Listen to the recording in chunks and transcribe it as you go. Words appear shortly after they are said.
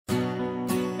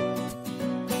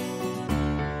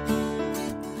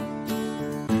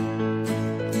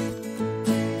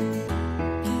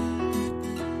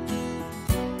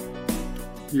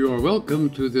You are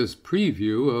welcome to this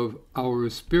preview of our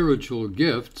spiritual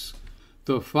gifts,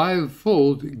 the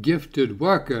fivefold gifted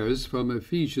workers from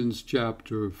Ephesians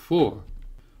chapter 4.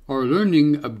 Our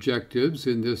learning objectives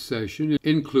in this session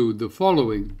include the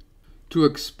following: to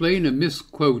explain a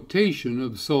misquotation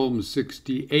of Psalm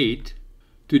 68,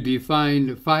 to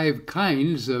define 5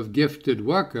 kinds of gifted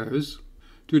workers,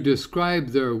 to describe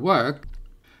their work,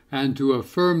 and to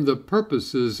affirm the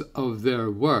purposes of their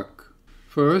work.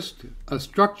 First, a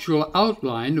structural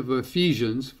outline of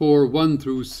Ephesians 4:1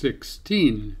 through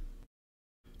 16.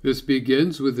 This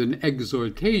begins with an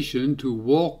exhortation to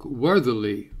walk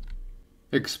worthily,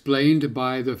 explained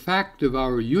by the fact of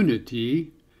our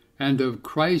unity and of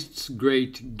Christ's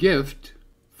great gift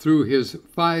through his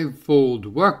fivefold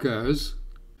workers,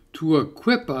 to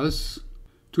equip us,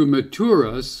 to mature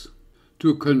us,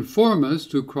 to conform us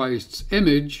to Christ's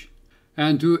image,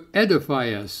 and to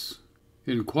edify us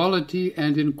in quality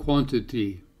and in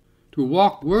quantity. To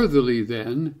walk worthily,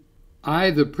 then,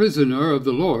 I, the prisoner of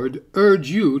the Lord,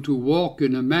 urge you to walk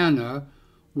in a manner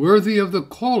worthy of the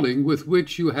calling with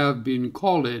which you have been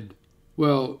called.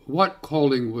 Well, what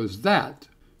calling was that?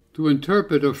 To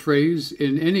interpret a phrase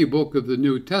in any book of the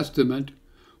New Testament,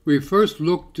 we first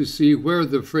look to see where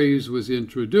the phrase was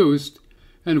introduced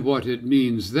and what it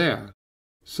means there.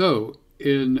 So,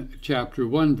 in chapter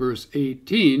 1, verse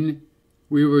 18,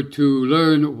 we were to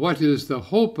learn what is the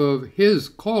hope of his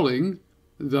calling,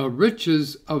 the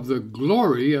riches of the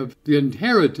glory of the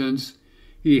inheritance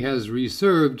he has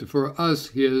reserved for us,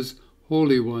 his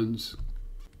holy ones.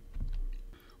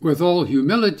 With all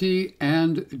humility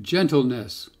and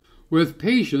gentleness, with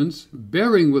patience,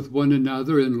 bearing with one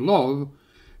another in love,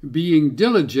 being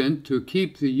diligent to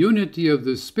keep the unity of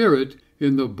the Spirit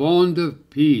in the bond of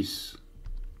peace.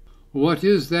 What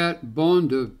is that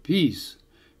bond of peace?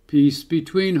 Peace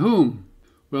between whom?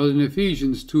 Well, in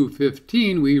Ephesians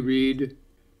 2:15 we read,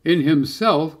 "In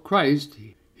himself, Christ,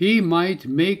 he might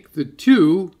make the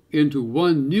two into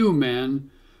one new man,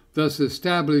 thus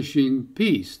establishing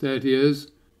peace," that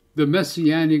is, the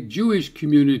Messianic Jewish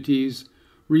communities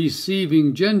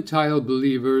receiving Gentile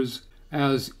believers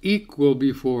as equal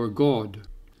before God.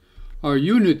 Our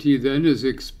unity then is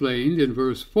explained in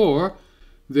verse 4,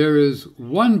 "There is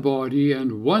one body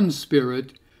and one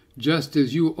Spirit, just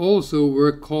as you also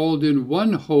were called in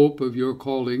one hope of your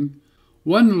calling,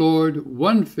 one Lord,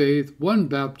 one faith, one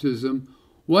baptism,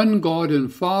 one God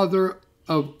and Father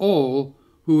of all,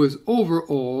 who is over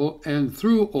all and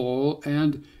through all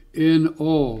and in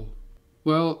all."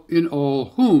 Well, in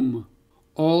all whom?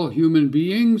 All human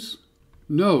beings?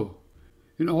 No,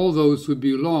 in all those who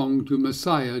belong to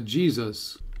Messiah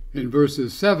Jesus. In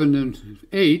verses 7 and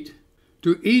 8,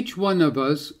 "To each one of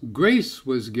us grace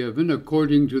was given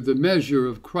according to the measure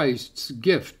of Christ's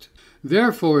gift.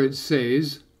 Therefore," it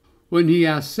says, "when he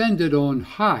ascended on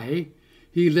high,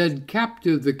 he led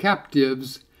captive the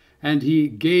captives, and he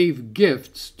gave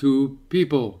gifts to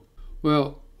people."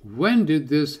 Well, when did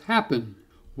this happen?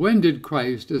 When did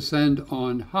Christ ascend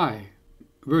on high?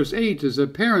 Verse 8 is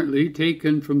apparently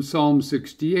taken from Psalm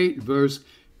 68, verse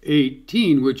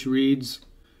 18, which reads,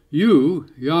 "You,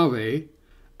 Yahweh,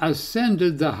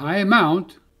 ascended the high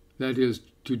mount," that is,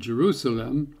 to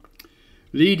Jerusalem,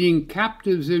 "leading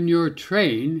captives in your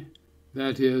train,"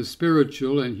 that is,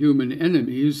 spiritual and human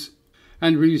enemies,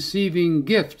 "and receiving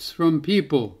gifts from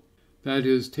people," that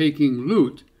is, taking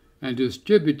loot and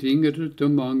distributing it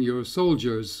among your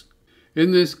soldiers.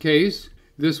 In this case,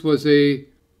 this was a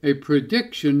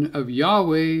prediction of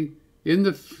Yahweh in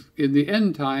the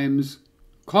end times,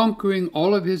 conquering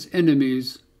all of his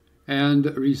enemies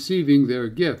and receiving their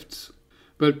gifts.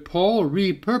 But Paul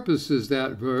repurposes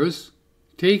that verse,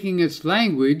 taking its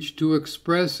language to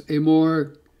express a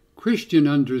more Christian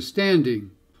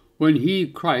understanding. When he,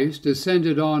 Christ,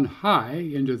 ascended on high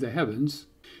into the heavens,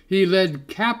 he led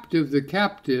captive the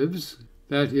captives,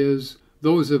 that is,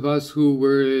 those of us who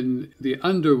were in the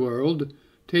underworld,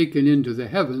 taken into the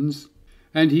heavens,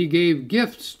 and he gave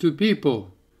gifts to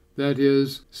people, that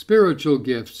is, spiritual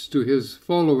gifts to his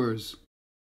followers,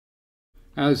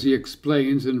 as he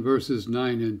explains in verses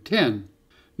 9 and 10.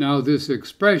 Now this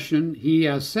expression, "he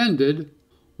ascended,"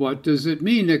 what does it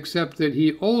mean except that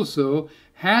he also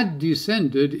had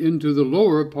descended into the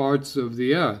lower parts of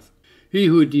the earth? He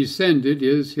who descended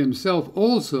is himself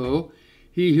also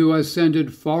he who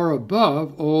ascended far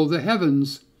above all the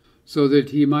heavens, so that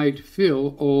he might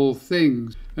fill all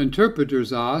things.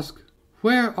 Interpreters ask,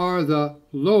 where are the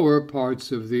lower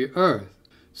parts of the earth?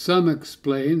 Some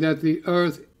explain that the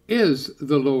earth is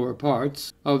the lower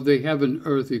parts of the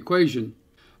heaven-earth equation.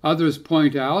 Others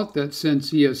point out that since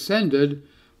he ascended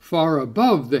far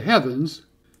above the heavens,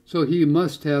 so he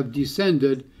must have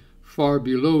descended far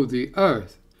below the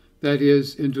earth, that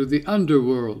is, into the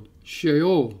underworld,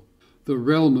 Sheol, the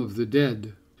realm of the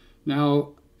dead.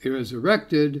 Now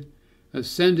resurrected,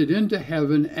 ascended into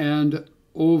heaven and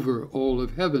over all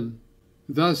of heaven.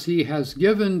 Thus he has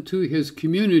given to his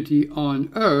community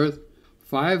on earth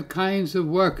 5 kinds of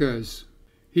workers.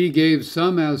 He gave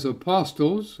some as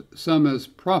apostles, some as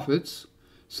prophets,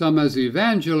 some as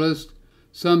evangelists,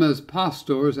 some as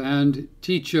pastors and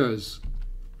teachers.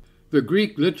 The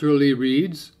Greek literally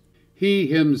reads, he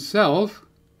himself,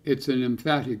 it's an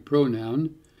emphatic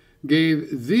pronoun,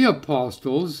 gave the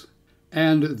apostles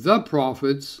and the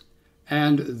prophets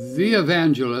and the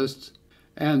evangelists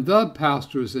and the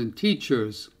pastors and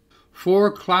teachers,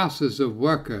 4 classes of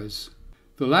workers.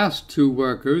 The last 2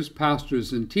 workers,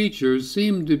 pastors and teachers,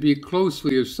 seem to be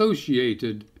closely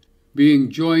associated, being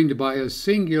joined by a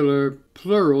singular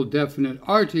plural definite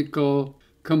article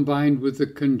combined with the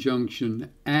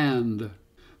conjunction and.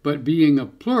 But being a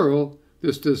plural,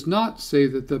 this does not say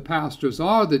that the pastors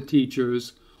are the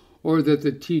teachers or that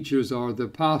the teachers are the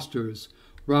pastors.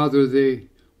 Rather, they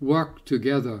work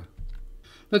together.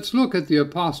 Let's look at the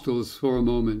apostles for a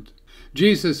moment.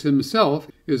 Jesus himself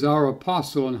is our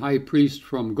apostle and high priest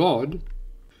from God.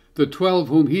 The 12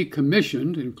 whom he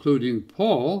commissioned, including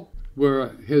Paul,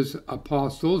 were his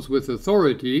apostles with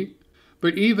authority,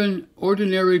 but even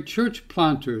ordinary church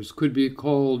planters could be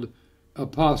called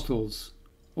apostles,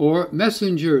 or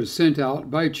messengers sent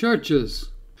out by churches.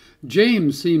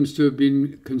 James seems to have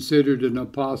been considered an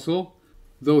apostle,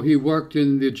 though he worked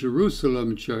in the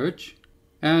Jerusalem church,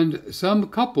 and some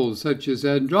couples such as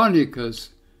Andronicus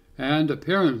and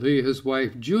apparently his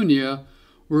wife Junia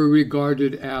were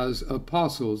regarded as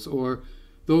apostles, or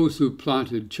those who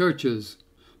planted churches,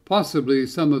 possibly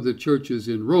some of the churches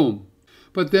in Rome.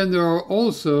 But then there are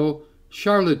also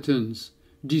charlatans,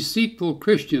 deceitful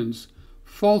Christians,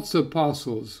 false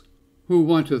apostles, who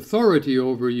want authority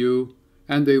over you,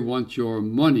 and they want your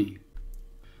money.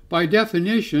 By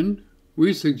definition,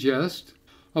 we suggest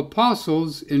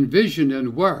apostles envision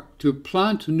and work to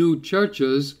plant new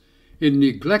churches in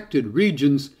neglected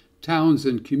regions, towns,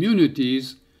 and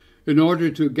communities in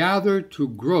order to gather, to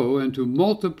grow, and to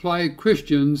multiply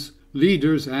Christians,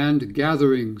 leaders, and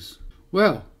gatherings.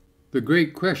 Well, the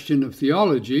great question of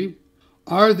theology,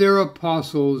 are there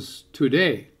apostles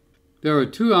today? There are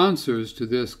 2 answers to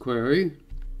this query.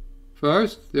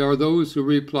 First, there are those who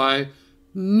reply,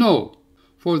 no,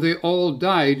 for they all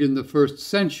died in the 1st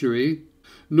century,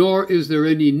 nor is there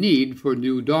any need for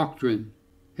new doctrine.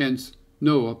 Hence,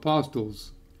 no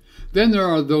apostles. Then there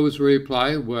are those who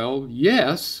reply, well,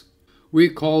 yes, we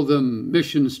call them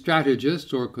mission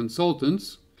strategists or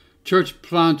consultants, church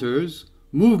planters,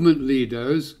 movement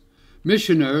leaders,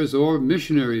 missioners or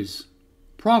missionaries.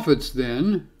 Prophets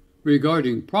then,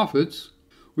 regarding prophets,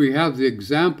 we have the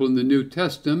example in the New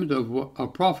Testament of a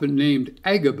prophet named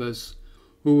Agabus,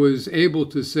 who was able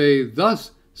to say,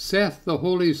 thus saith the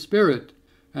Holy Spirit,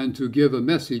 and to give a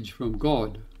message from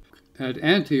God. At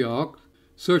Antioch,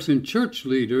 certain church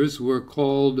leaders were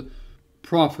called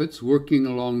prophets working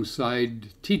alongside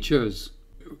teachers.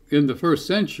 In the 1st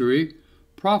century,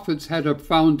 prophets had a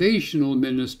foundational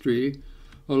ministry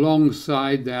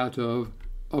alongside that of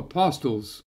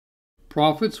apostles.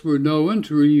 Prophets were known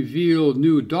to reveal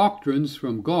new doctrines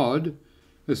from God,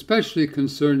 especially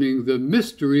concerning the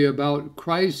mystery about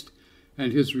Christ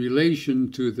and his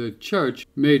relation to the church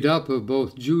made up of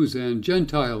both Jews and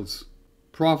Gentiles.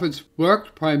 Prophets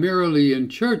worked primarily in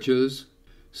churches,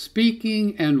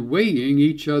 speaking and weighing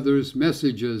each other's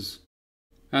messages,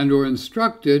 and were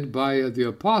instructed by the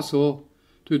apostle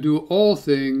to do all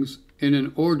things in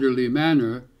an orderly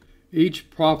manner, each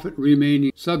prophet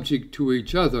remaining subject to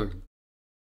each other.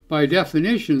 By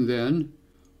definition, then,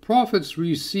 prophets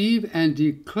receive and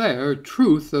declare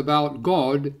truth about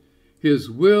God, his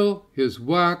will, his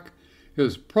work,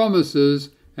 his promises,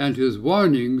 and his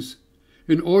warnings,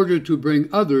 in order to bring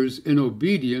others in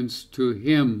obedience to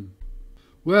him.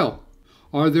 Well,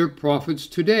 are there prophets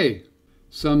today?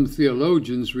 Some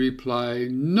theologians reply,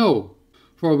 no,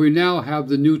 for we now have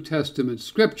the New Testament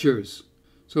scriptures,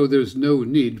 so there's no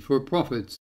need for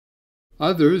prophets.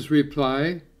 Others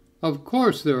reply, of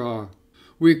course there are.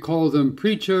 We call them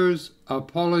preachers,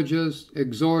 apologists,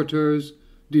 exhorters,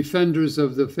 defenders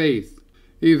of the faith.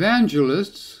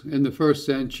 Evangelists in the 1st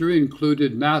century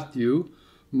included Matthew,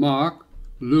 Mark,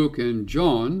 Luke, and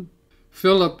John.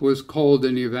 Philip was called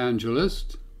an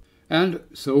evangelist, and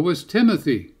so was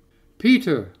Timothy.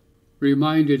 Peter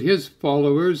reminded his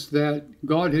followers that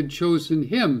God had chosen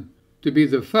him to be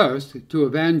the first to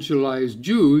evangelize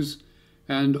Jews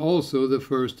and also the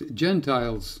first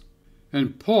Gentiles.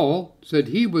 And Paul said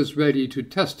he was ready to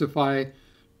testify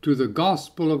to the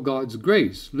gospel of God's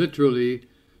grace, literally,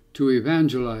 to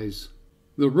evangelize.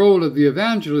 The role of the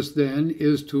evangelist, then,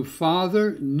 is to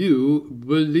father new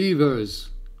believers.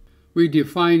 We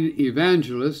define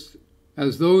evangelists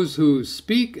as those who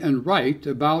speak and write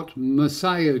about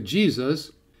Messiah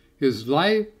Jesus, his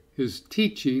life, his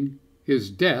teaching, his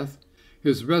death,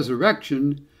 his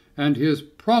resurrection, and his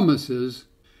promises,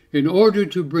 in order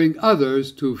to bring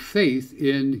others to faith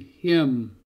in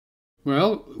him.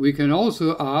 Well, we can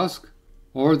also ask,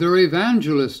 are there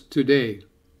evangelists today?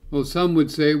 Well, some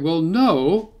would say, well,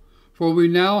 no, for we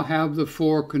now have the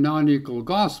 4 canonical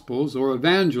Gospels, or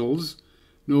evangels.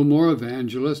 No more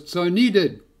evangelists are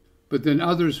needed. But then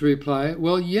others reply,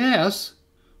 well, yes,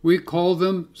 we call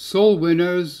them soul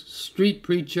winners, street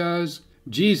preachers,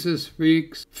 Jesus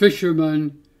freaks,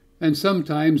 fishermen, and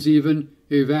sometimes even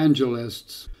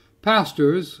evangelists.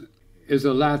 Pastors is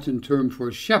a Latin term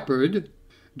for shepherd.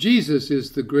 Jesus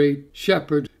is the great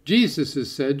shepherd. Jesus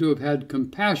is said to have had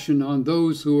compassion on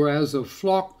those who were as a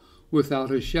flock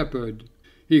without a shepherd.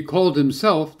 He called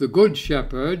himself the Good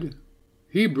Shepherd.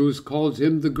 Hebrews calls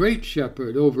him the Great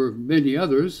Shepherd over many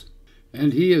others,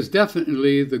 and he is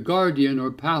definitely the guardian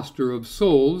or pastor of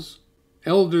souls.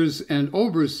 Elders and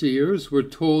overseers were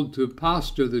told to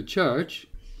pastor the church,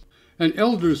 and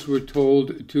elders were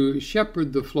told to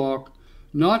shepherd the flock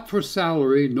not for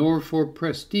salary nor for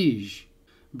prestige,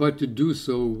 but to do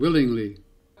so willingly.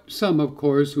 Some, of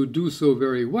course, who do so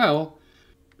very well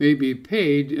may be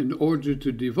paid in order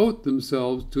to devote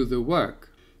themselves to the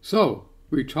work. So,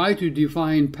 we try to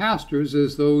define pastors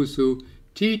as those who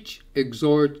teach,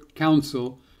 exhort,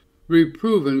 counsel,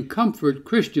 reprove, and comfort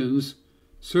Christians,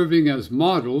 serving as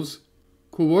models,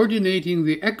 coordinating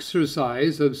the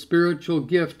exercise of spiritual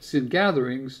gifts in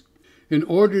gatherings in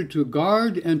order to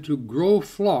guard and to grow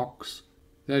flocks,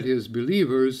 that is,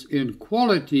 believers, in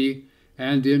quality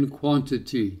and in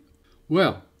quantity.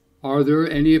 Well, are there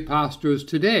any pastors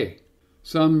today?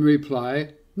 Some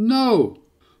reply, no,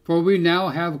 for we now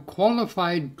have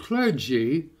qualified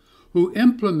clergy who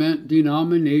implement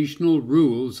denominational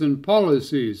rules and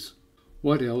policies.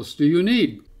 What else do you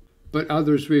need? But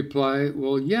others reply,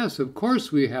 well, yes, of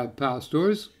course we have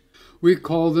pastors. We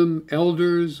call them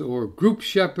elders or group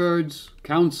shepherds,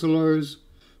 counselors,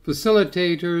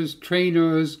 facilitators,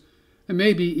 trainers, and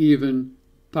maybe even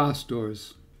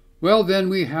pastors. Well, then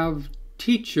we have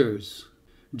teachers.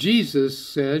 Jesus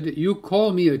said, you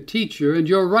call me a teacher, and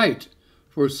you're right,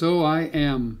 for so I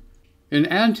am. In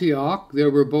Antioch,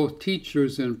 there were both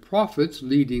teachers and prophets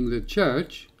leading the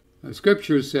church.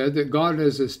 Scripture said that God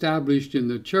has established in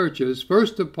the churches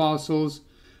first apostles,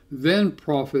 then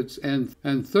prophets, and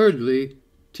thirdly,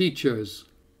 teachers.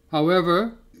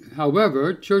 However,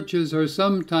 churches are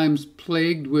sometimes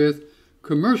plagued with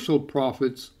commercial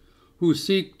prophets who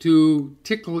seek to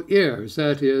tickle ears,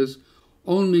 that is,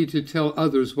 only to tell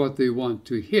others what they want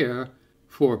to hear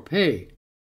for pay.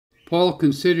 Paul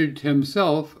considered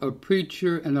himself a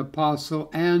preacher, an apostle,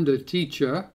 and a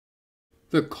teacher.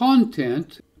 The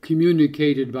content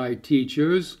communicated by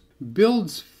teachers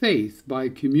builds faith by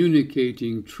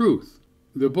communicating truth.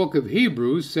 The book of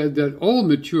Hebrews said that all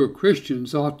mature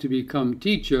Christians ought to become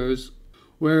teachers,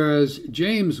 whereas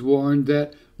James warned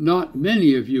that not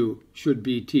many of you should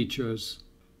be teachers.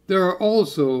 There are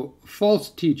also false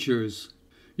teachers.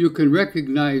 You can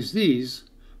recognize these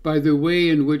by the way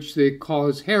in which they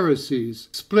cause heresies,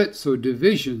 splits, or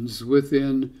divisions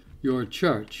within your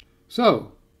church.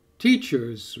 So,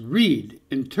 teachers read,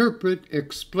 interpret,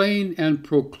 explain, and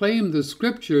proclaim the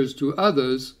Scriptures to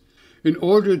others in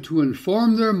order to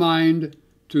inform their mind,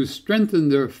 to strengthen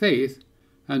their faith,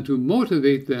 and to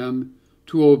motivate them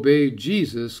to obey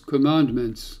Jesus'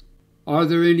 commandments. Are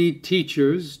there any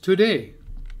teachers today?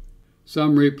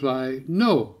 Some reply,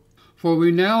 no, for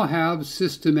we now have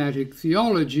systematic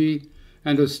theology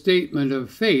and a statement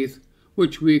of faith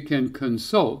which we can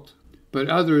consult. But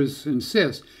others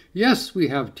insist, yes, we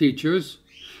have teachers.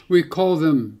 We call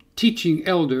them teaching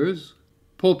elders,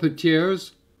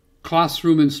 pulpiteers,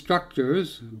 classroom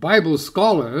instructors, Bible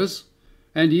scholars,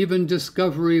 and even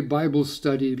Discovery Bible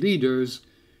study leaders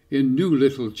in new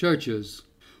little churches.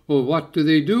 Well, what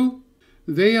do?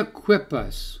 They equip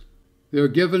us. They're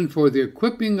given for the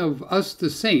equipping of us, the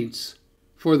saints,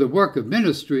 for the work of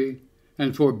ministry,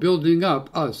 and for building up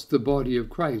us, the body of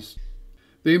Christ.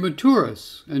 They mature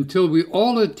us until we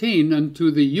all attain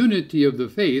unto the unity of the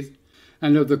faith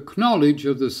and of the knowledge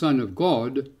of the Son of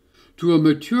God, to a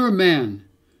mature man,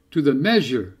 to the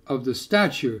measure of the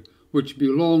stature which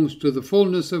belongs to the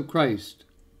fullness of Christ,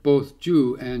 both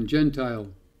Jew and Gentile.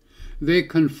 They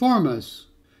conform us.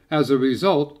 As a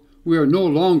result, we are no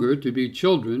longer to be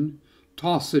children,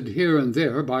 tossed here and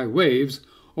there by waves,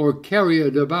 or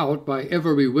carried about by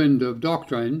every wind of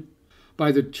doctrine,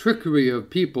 by the trickery of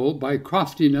people, by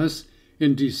craftiness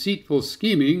in deceitful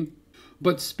scheming,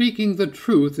 but speaking the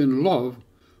truth in love,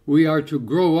 we are to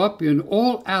grow up in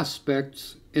all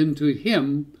aspects into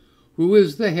Him who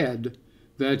is the head,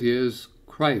 that is,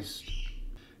 Christ.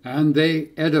 And they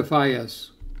edify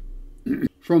us,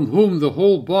 from whom the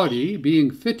whole body,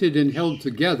 being fitted and held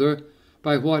together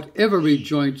by what every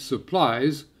joint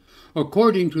supplies,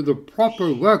 according to the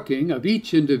proper working of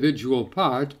each individual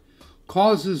part,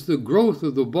 causes the growth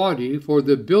of the body for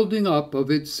the building up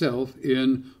of itself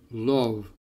in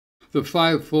love. The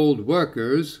fivefold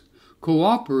workers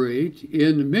cooperate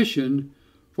in mission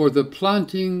for the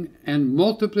planting and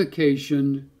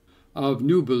multiplication of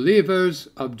new believers,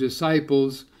 of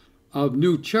disciples, of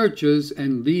new churches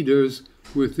and leaders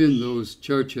within those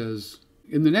churches.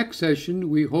 In the next session,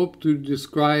 we hope to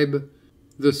describe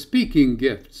the speaking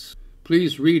gifts.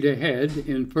 Please read ahead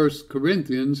in 1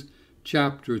 Corinthians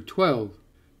chapter 12,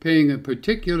 paying a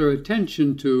particular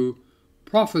attention to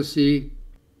prophecy,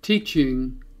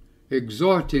 teaching,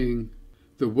 exhorting,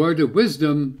 the word of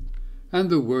wisdom, and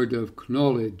the word of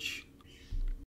knowledge.